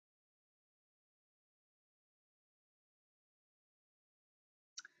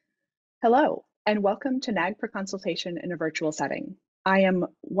Hello, and welcome to NAGPRA Consultation in a virtual setting. I am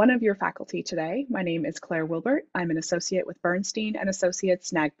one of your faculty today. My name is Claire Wilbert. I'm an associate with Bernstein and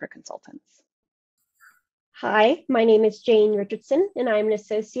Associates NAGPRA Consultants. Hi, my name is Jane Richardson, and I'm an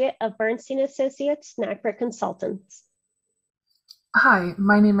associate of Bernstein Associates NAGPRA Consultants. Hi,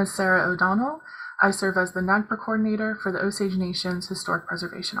 my name is Sarah O'Donnell. I serve as the NAGPRA coordinator for the Osage Nation's Historic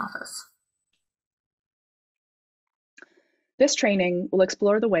Preservation Office. This training will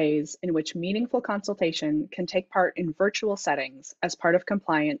explore the ways in which meaningful consultation can take part in virtual settings as part of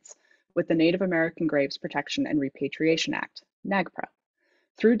compliance with the Native American Graves Protection and Repatriation Act, NAGPRA.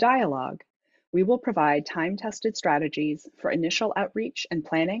 Through dialogue, we will provide time-tested strategies for initial outreach and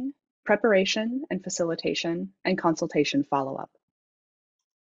planning, preparation and facilitation, and consultation follow-up.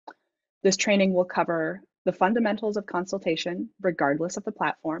 This training will cover the fundamentals of consultation, regardless of the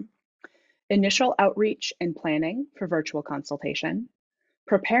platform, initial outreach and planning for virtual consultation,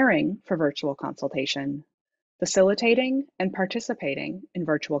 preparing for virtual consultation, facilitating and participating in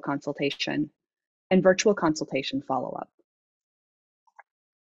virtual consultation, and virtual consultation follow-up.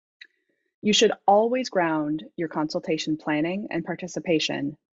 You should always ground your consultation planning and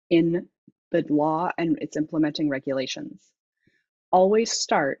participation in the law and its implementing regulations. Always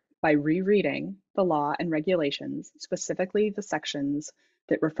start by rereading the law and regulations, specifically the sections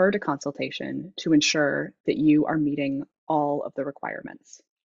that refer to consultation, to ensure that you are meeting all of the requirements.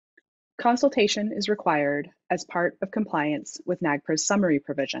 Consultation is required as part of compliance with NAGPRA's summary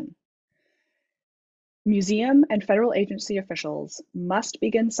provision. Museum and federal agency officials must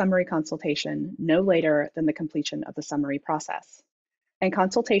begin summary consultation no later than the completion of the summary process. And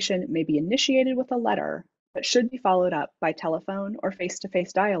consultation may be initiated with a letter, but should be followed up by telephone or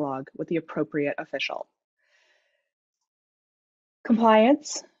face-to-face dialogue with the appropriate official.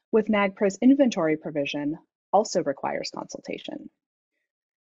 Compliance with NAGPRA's inventory provision also requires consultation.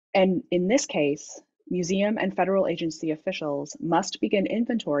 And in this case, museum and federal agency officials must begin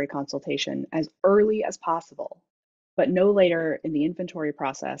inventory consultation as early as possible, but no later in the inventory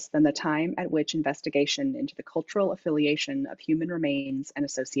process than the time at which investigation into the cultural affiliation of human remains and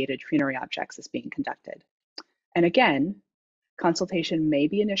associated funerary objects is being conducted. And again, consultation may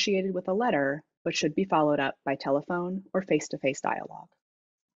be initiated with a letter, but should be followed up by telephone or face-to-face dialogue.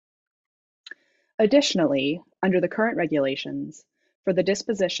 Additionally, under the current regulations, for the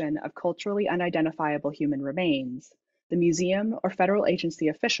disposition of culturally unidentifiable human remains, the museum or federal agency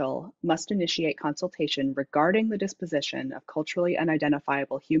official must initiate consultation regarding the disposition of culturally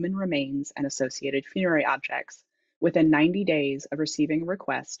unidentifiable human remains and associated funerary objects within 90 days of receiving a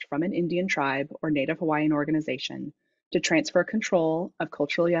request from an Indian tribe or Native Hawaiian organization to transfer control of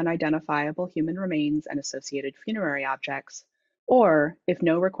culturally unidentifiable human remains and associated funerary objects, or if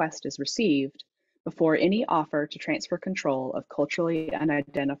no request is received, before any offer to transfer control of culturally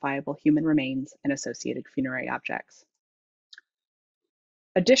unidentifiable human remains and associated funerary objects.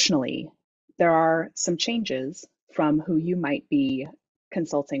 Additionally, there are some changes from who you might be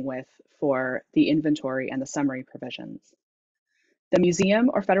consulting with for the inventory and the summary provisions. The museum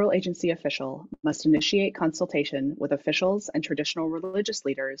or federal agency official must initiate consultation with officials and traditional religious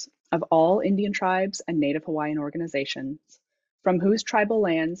leaders of all Indian tribes and Native Hawaiian organizations from whose tribal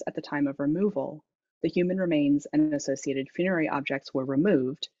lands at the time of removal the human remains and associated funerary objects were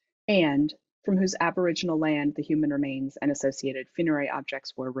removed, and from whose Aboriginal land the human remains and associated funerary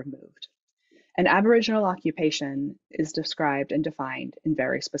objects were removed. An Aboriginal occupation is described and defined in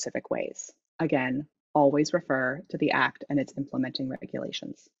very specific ways. Again, always refer to the Act and its implementing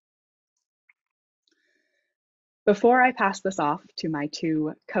regulations. Before I pass this off to my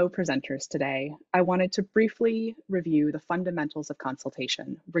two co-presenters today, I wanted to briefly review the fundamentals of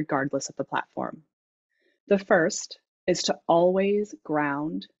consultation, regardless of the platform. The first is to always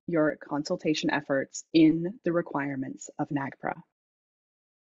ground your consultation efforts in the requirements of NAGPRA.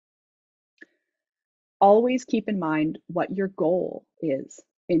 Always keep in mind what your goal is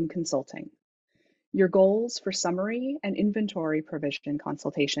in consulting. Your goals for summary and inventory provision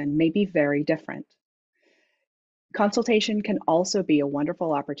consultation may be very different. Consultation can also be a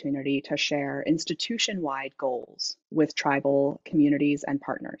wonderful opportunity to share institution-wide goals with tribal communities and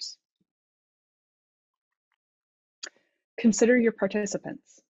partners. Consider your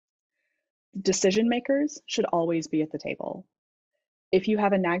participants. Decision makers should always be at the table. If you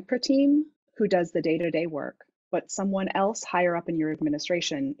have a NAGPRA team who does the day-to-day work, but someone else higher up in your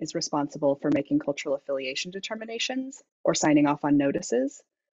administration is responsible for making cultural affiliation determinations or signing off on notices,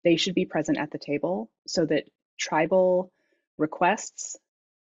 they should be present at the table so that tribal requests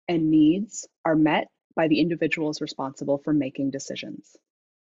and needs are met by the individuals responsible for making decisions.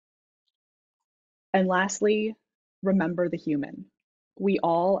 And lastly, remember the human. We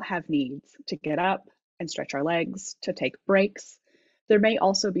all have needs to get up and stretch our legs, to take breaks. There may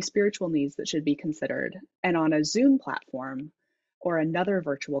also be spiritual needs that should be considered. And on a Zoom platform or another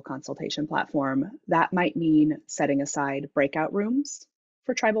virtual consultation platform, that might mean setting aside breakout rooms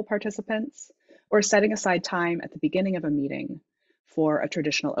for tribal participants, or setting aside time at the beginning of a meeting for a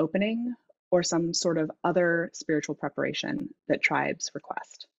traditional opening or some sort of other spiritual preparation that tribes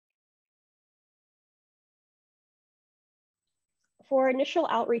request. For initial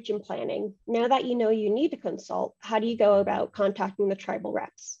outreach and planning, now that you know you need to consult, how do you go about contacting the tribal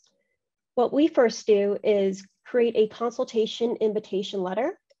reps? What we first do is create a consultation invitation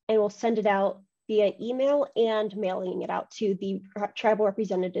letter, and we'll send it out via email and mailing it out to the tribal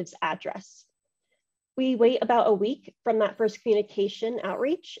representative's address. We wait about a week from that first communication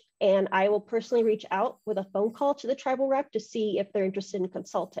outreach, and I will personally reach out with a phone call to the tribal rep to see if they're interested in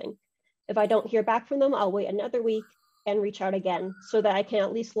consulting. If I don't hear back from them, I'll wait another week and reach out again so that I can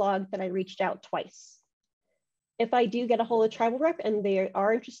at least log that I reached out twice. If I do get a hold of tribal rep and they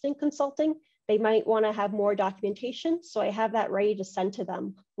are interested in consulting, they might want to have more documentation, so I have that ready to send to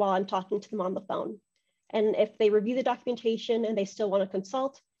them while I'm talking to them on the phone. And if they review the documentation and they still want to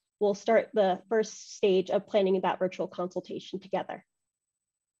consult, we'll start the first stage of planning that virtual consultation together.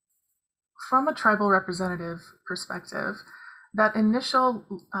 From a tribal representative perspective, that initial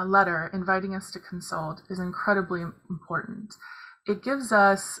letter inviting us to consult is incredibly important. It gives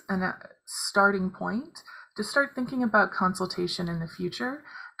us a starting point to start thinking about consultation in the future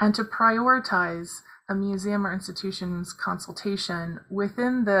and to prioritize a museum or institution's consultation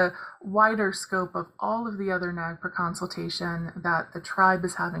within the wider scope of all of the other NAGPRA consultation that the tribe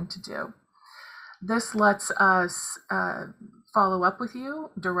is having to do. This lets us follow up with you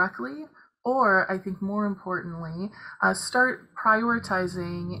directly, or I think more importantly, start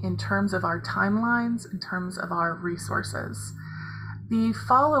prioritizing in terms of our timelines, in terms of our resources. The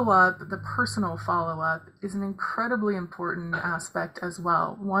follow-up, the personal follow-up, is an incredibly important aspect as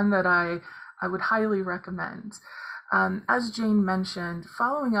well, one that I would highly recommend. As Jane mentioned,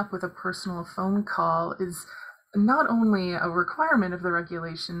 following up with a personal phone call is not only a requirement of the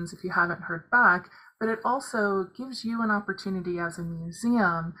regulations if you haven't heard back, but it also gives you an opportunity as a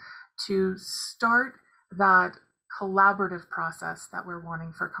museum to start that collaborative process that we're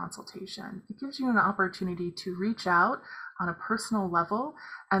wanting for consultation. It gives you an opportunity to reach out on a personal level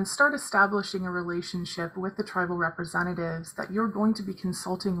and start establishing a relationship with the tribal representatives that you're going to be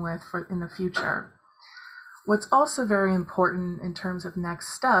consulting with in the future. What's also very important in terms of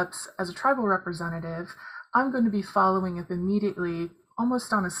next steps, as a tribal representative, I'm going to be following up immediately,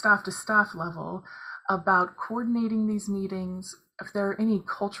 almost on a staff-to-staff level, about coordinating these meetings. If there are any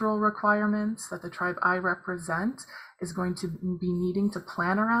cultural requirements that the tribe I represent is going to be needing to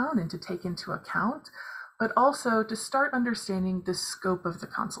plan around and to take into account, but also to start understanding the scope of the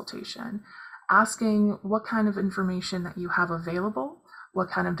consultation, asking what kind of information that you have available, what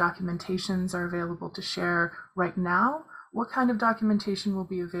kind of documentations are available to share right now, what kind of documentation will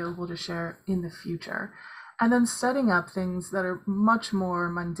be available to share in the future, and then setting up things that are much more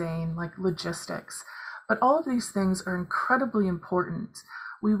mundane, like logistics. But all of these things are incredibly important.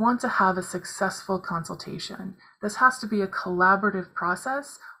 We want to have a successful consultation. This has to be a collaborative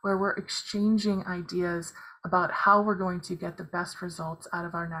process where we're exchanging ideas about how we're going to get the best results out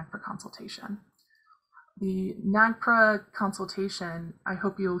of our NAGPRA consultation. The NAGPRA consultation, I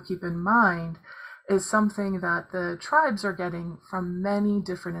hope you'll keep in mind, is something that the tribes are getting from many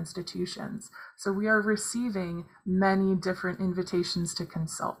different institutions. So we are receiving many different invitations to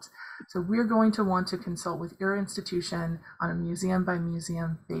consult. So we're going to want to consult with your institution on a museum by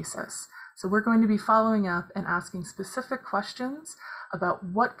museum basis. So we're going to be following up and asking specific questions about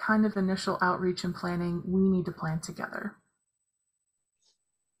what kind of initial outreach and planning we need to plan together.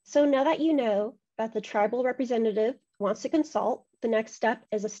 So now that you know that the tribal representative wants to consult, the next step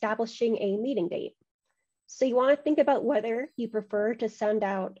is establishing a meeting date. So you want to think about whether you prefer to send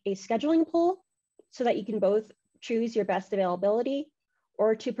out a scheduling poll so that you can both choose your best availability,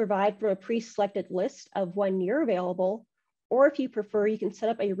 or to provide from a pre-selected list of when you're available, or if you prefer, you can set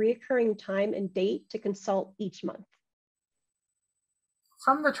up a recurring time and date to consult each month.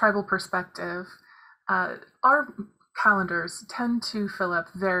 From the tribal perspective, our calendars tend to fill up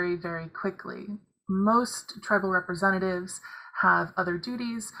very, very quickly. Most tribal representatives have other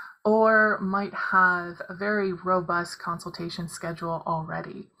duties or might have a very robust consultation schedule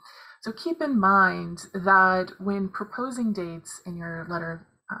already. So keep in mind that when proposing dates in your letter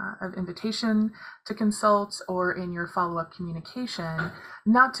of invitation to consult or in your follow-up communication,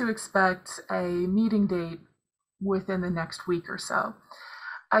 not to expect a meeting date within the next week or so.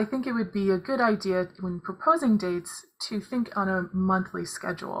 I think it would be a good idea when proposing dates to think on a monthly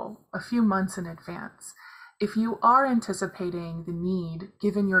schedule, a few months in advance. If you are anticipating the need,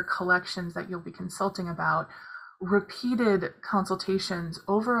 given your collections that you'll be consulting about, repeated consultations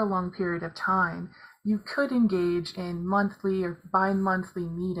over a long period of time, you could engage in monthly or bi-monthly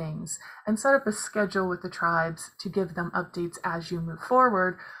meetings and set up a schedule with the tribes to give them updates as you move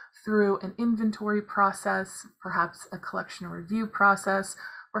forward through an inventory process, perhaps a collection review process.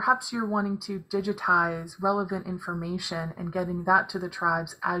 Perhaps you're wanting to digitize relevant information and getting that to the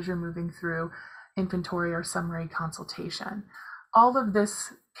tribes as you're moving through inventory or summary consultation. All of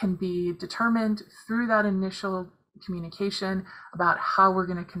this can be determined through that initial communication about how we're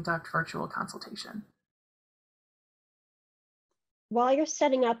going to conduct virtual consultation. While you're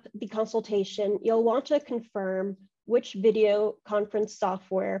setting up the consultation, you'll want to confirm which video conference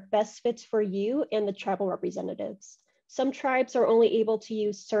software best fits for you and the tribal representatives. Some tribes are only able to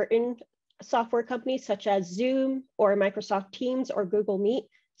use certain software companies such as Zoom or Microsoft Teams or Google Meet.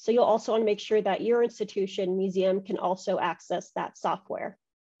 So you'll also want to make sure that your institution, museum, can also access that software.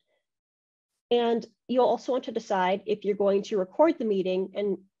 And you'll also want to decide if you're going to record the meeting,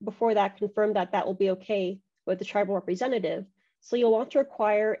 and before that, confirm that that will be okay with the tribal representative. So you'll want to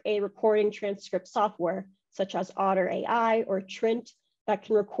require a recording transcript software, such as Otter AI or Trint, that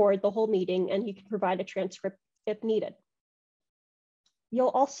can record the whole meeting, and you can provide a transcript if needed. You'll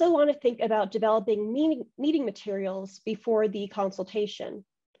also want to think about developing meeting materials before the consultation.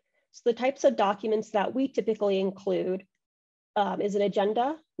 So the types of documents that we typically include is an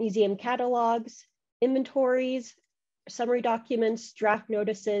agenda, museum catalogs, inventories, summary documents, draft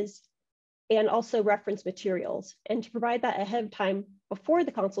notices, and also reference materials. And to provide that ahead of time before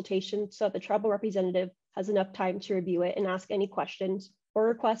the consultation so that the tribal representative has enough time to review it and ask any questions or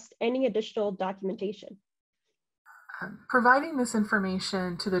request any additional documentation. Providing this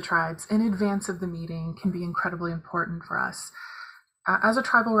information to the tribes in advance of the meeting can be incredibly important for us. As a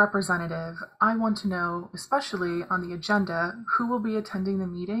tribal representative, I want to know, especially on the agenda, who will be attending the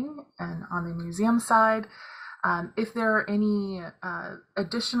meeting, and on the museum side, if there are any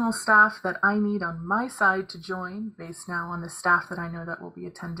additional staff that I need on my side to join, based now on the staff that I know that will be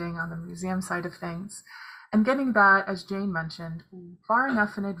attending on the museum side of things, and getting that, as Jane mentioned, far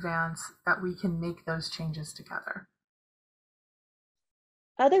enough in advance that we can make those changes together.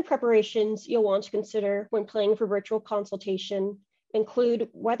 Other preparations you'll want to consider when planning for virtual consultation include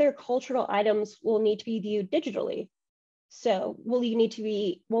whether cultural items will need to be viewed digitally. So will they need to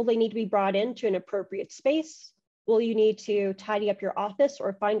be brought into an appropriate space? Will you need to tidy up your office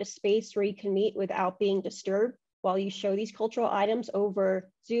or find a space where you can meet without being disturbed while you show these cultural items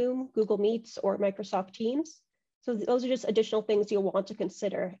over Zoom, Google Meets, or Microsoft Teams? So those are just additional things you'll want to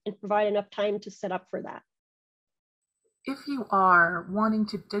consider and provide enough time to set up for that. If you are wanting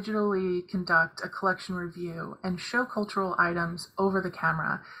to digitally conduct a collection review and show cultural items over the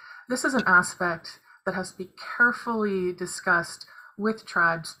camera, this is an aspect that has to be carefully discussed with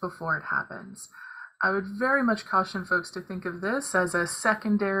tribes before it happens. I would very much caution folks to think of this as a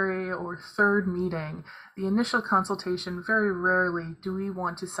secondary or third meeting. The initial consultation, very rarely do we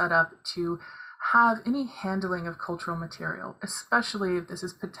want to set up to have any handling of cultural material, especially if this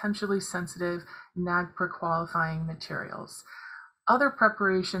is potentially sensitive NAGPRA qualifying materials. Other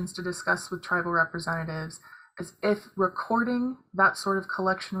preparations to discuss with tribal representatives is if recording that sort of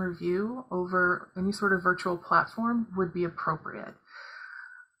collection review over any sort of virtual platform would be appropriate.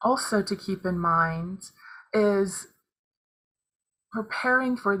 Also to keep in mind is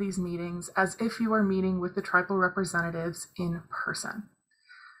preparing for these meetings as if you are meeting with the tribal representatives in person.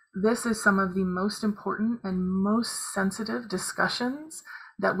 This is some of the most important and most sensitive discussions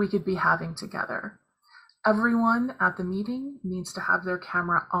that we could be having together. Everyone at the meeting needs to have their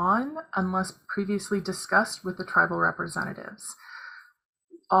camera on unless previously discussed with the tribal representatives.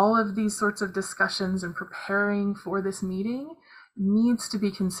 All of these sorts of discussions and preparing for this meeting needs to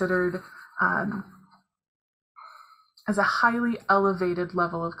be considered as a highly elevated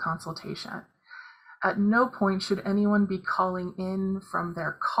level of consultation. At no point should anyone be calling in from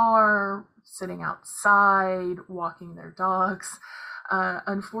their car, sitting outside, walking their dogs.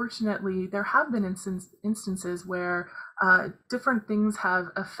 Unfortunately, there have been instances where different things have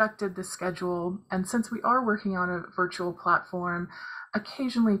affected the schedule. And since we are working on a virtual platform,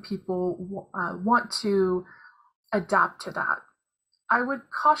 occasionally people want to adapt to that. I would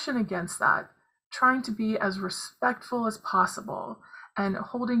caution against that, trying to be as respectful as possible and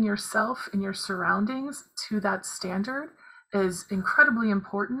holding yourself and your surroundings to that standard is incredibly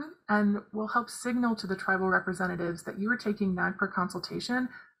important and will help signal to the tribal representatives that you are taking NAGPRA consultation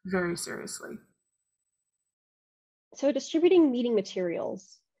very seriously. So distributing meeting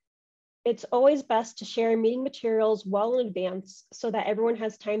materials. It's always best to share meeting materials well in advance so that everyone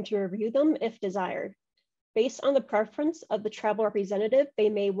has time to review them if desired. Based on the preference of the tribal representative, they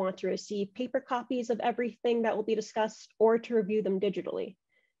may want to receive paper copies of everything that will be discussed or to review them digitally.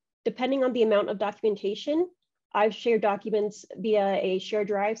 Depending on the amount of documentation, I've shared documents via a shared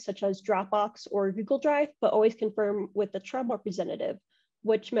drive such as Dropbox or Google Drive, but always confirm with the tribal representative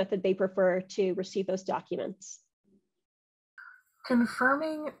which method they prefer to receive those documents.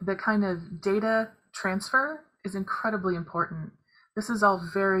 Confirming the kind of data transfer is incredibly important. This is all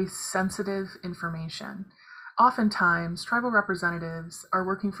very sensitive information. Oftentimes, tribal representatives are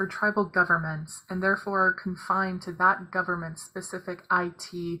working for tribal governments and therefore are confined to that government's specific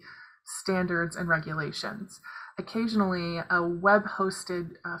IT standards and regulations. Occasionally, a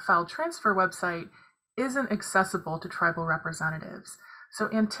web-hosted file transfer website isn't accessible to tribal representatives. So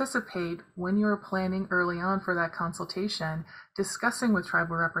anticipate when you're planning early on for that consultation, discussing with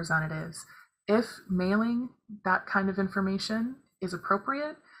tribal representatives if mailing that kind of information is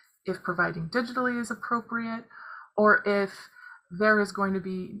appropriate, if providing digitally is appropriate, or if there is going to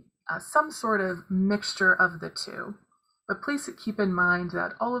be some sort of mixture of the two. But please keep in mind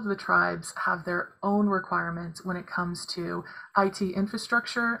that all of the tribes have their own requirements when it comes to IT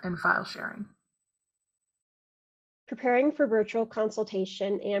infrastructure and file sharing. Preparing for virtual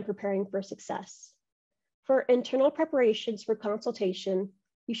consultation and preparing for success. For internal preparations for consultation,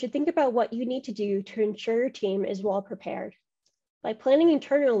 you should think about what you need to do to ensure your team is well prepared. By planning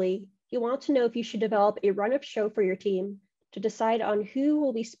internally, you want to know if you should develop a run of show for your team to decide on who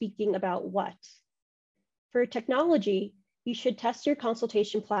will be speaking about what. For technology, you should test your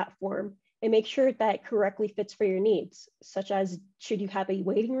consultation platform and make sure that it correctly fits for your needs, such as should you have a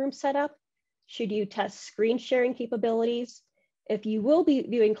waiting room set up? Should you test screen sharing capabilities? If you will be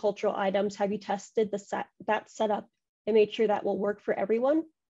viewing cultural items, have you tested that setup and made sure that will work for everyone?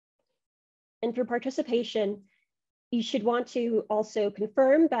 And for participation, you should want to also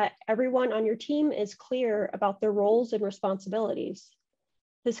confirm that everyone on your team is clear about their roles and responsibilities.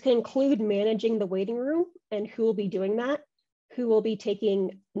 This can include managing the waiting room and who will be doing that, who will be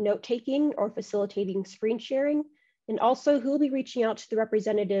taking note-taking or facilitating screen sharing, and also who will be reaching out to the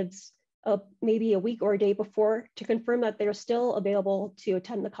representatives maybe a week or a day before to confirm that they're still available to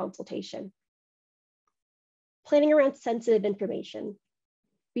attend the consultation. Planning around sensitive information.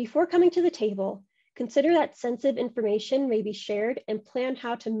 Before coming to the table, consider that sensitive information may be shared and plan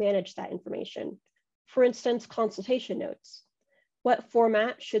how to manage that information. For instance, consultation notes. What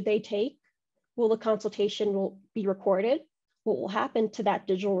format should they take? Will the consultation be recorded? What will happen to that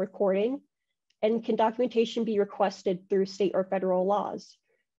digital recording? And can documentation be requested through state or federal laws?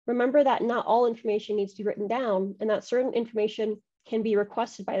 Remember that not all information needs to be written down and that certain information can be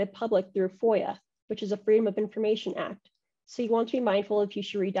requested by the public through FOIA, which is a Freedom of Information Act. So you want to be mindful if you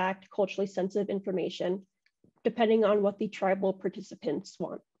should redact culturally sensitive information, depending on what the tribal participants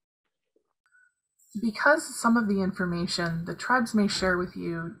want. Because some of the information the tribes may share with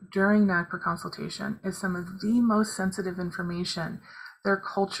you during NAGPRA consultation is some of the most sensitive information their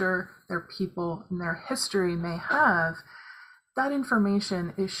culture, their people, and their history may have, that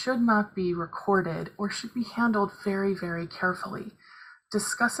information should not be recorded or should be handled very, very carefully.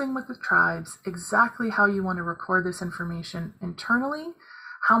 Discussing with the tribes exactly how you want to record this information internally,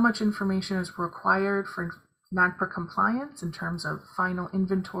 how much information is required for NAGPRA compliance in terms of final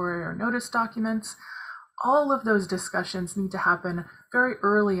inventory or notice documents, all of those discussions need to happen very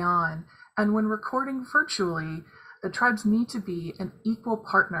early on. And when recording virtually, the tribes need to be an equal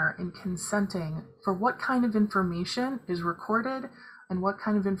partner in consenting for what kind of information is recorded and what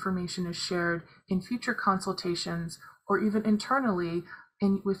kind of information is shared in future consultations or even internally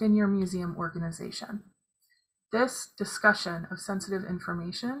within your museum organization. This discussion of sensitive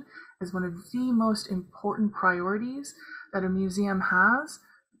information is one of the most important priorities that a museum has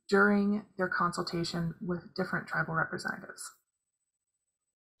during their consultation with different tribal representatives.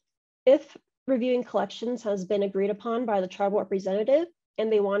 If reviewing collections has been agreed upon by the tribal representative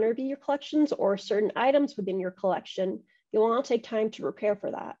and they want to review your collections or certain items within your collection, you'll want to take time to prepare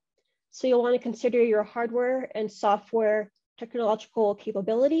for that. So you'll want to consider your hardware and software technological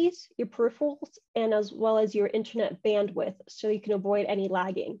capabilities, your peripherals, and as well as your internet bandwidth so you can avoid any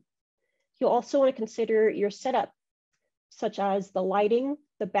lagging. You'll also want to consider your setup, such as the lighting,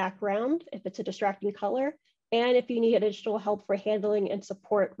 the background, if it's a distracting color, and if you need additional help for handling and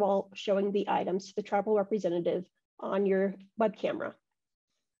support while showing the items to the tribal representative on your web camera.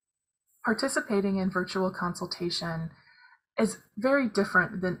 Participating in virtual consultation is very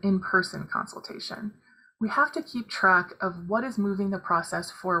different than in-person consultation. We have to keep track of what is moving the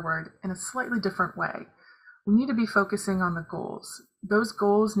process forward in a slightly different way. We need to be focusing on the goals. those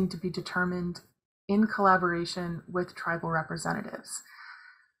goals need to be determined in collaboration with tribal representatives.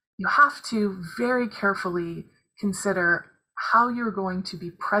 You have to very carefully consider how you're going to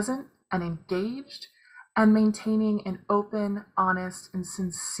be present and engaged and maintaining an open, honest, and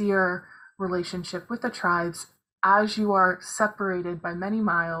sincere relationship with the tribes as you are separated by many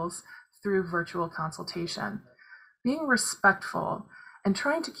miles through virtual consultation. Being respectful and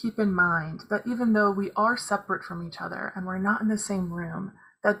trying to keep in mind that even though we are separate from each other and we're not in the same room,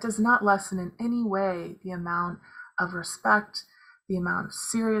 that does not lessen in any way the amount of respect, the amount of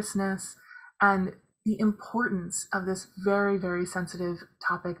seriousness, and the importance of this very, very sensitive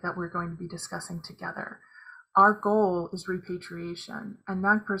topic that we're going to be discussing together. Our goal is repatriation, and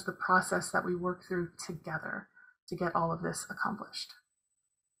NAGPRA is the process that we work through together to get all of this accomplished.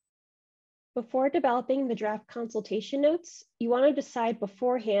 Before developing the draft consultation notes, you want to decide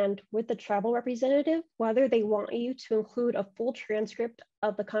beforehand with the tribal representative whether they want you to include a full transcript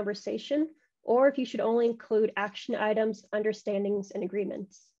of the conversation or if you should only include action items, understandings, and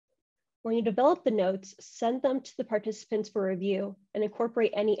agreements. When you develop the notes, send them to the participants for review and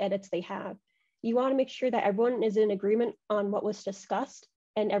incorporate any edits they have. You want to make sure that everyone is in agreement on what was discussed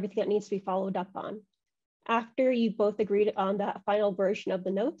and everything that needs to be followed up on. After you both agreed on that final version of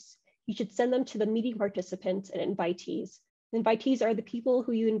the notes, you should send them to the meeting participants and invitees. The invitees are the people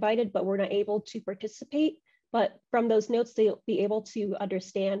who you invited but were not able to participate, but from those notes, they'll be able to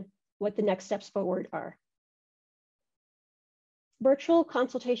understand what the next steps forward are. Virtual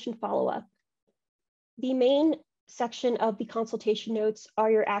consultation follow-up. The main section of the consultation notes are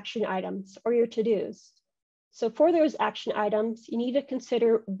your action items or your to-dos. So for those action items, you need to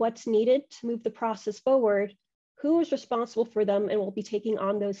consider what's needed to move the process forward, who is responsible for them and will be taking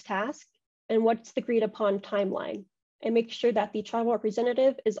on those tasks, and what's the agreed upon timeline, and make sure that the tribal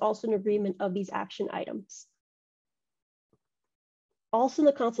representative is also in agreement of these action items. Also in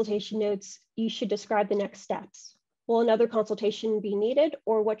the consultation notes, you should describe the next steps. Will another consultation be needed,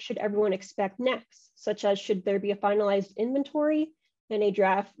 or what should everyone expect next, such as should there be a finalized inventory and a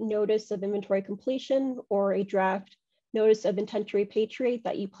draft notice of inventory completion or a draft notice of intent to repatriate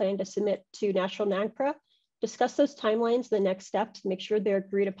that you plan to submit to National NAGPRA? Discuss those timelines, the next steps, make sure they're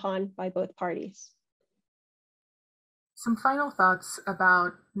agreed upon by both parties. Some final thoughts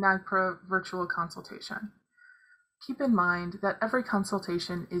about NAGPRA virtual consultation. Keep in mind that every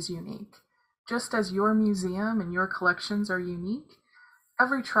consultation is unique. Just as your museum and your collections are unique,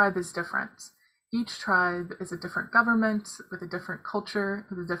 every tribe is different. Each tribe is a different government with a different culture,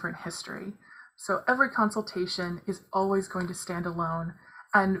 with a different history. So every consultation is always going to stand alone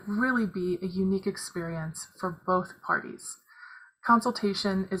and really be a unique experience for both parties.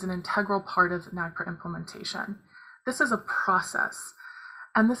 Consultation is an integral part of NAGPRA implementation. This is a process,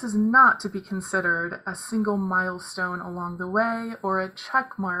 and this is not to be considered a single milestone along the way or a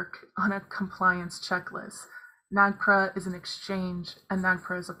check mark on a compliance checklist. NAGPRA is an exchange, and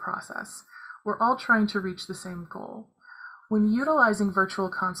NAGPRA is a process. We're all trying to reach the same goal. When utilizing virtual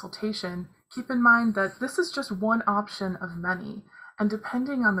consultation, keep in mind that this is just one option of many. And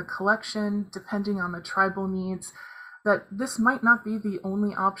depending on the collection, depending on the tribal needs, that this might not be the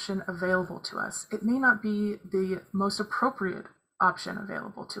only option available to us. It may not be the most appropriate option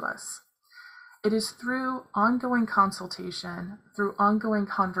available to us. It is through ongoing consultation, through ongoing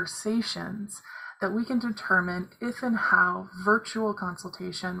conversations, that we can determine if and how virtual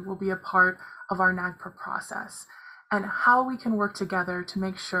consultation will be a part of our NAGPRA process, and how we can work together to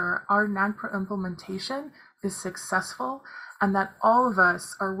make sure our NAGPRA implementation is successful and that all of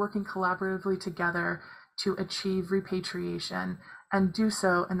us are working collaboratively together to achieve repatriation and do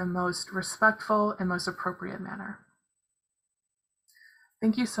so in the most respectful and most appropriate manner.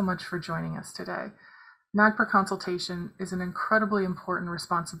 Thank you so much for joining us today. NAGPRA consultation is an incredibly important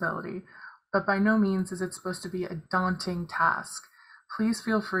responsibility, but by no means is it supposed to be a daunting task. Please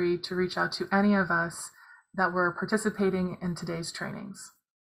feel free to reach out to any of us that were participating in today's trainings.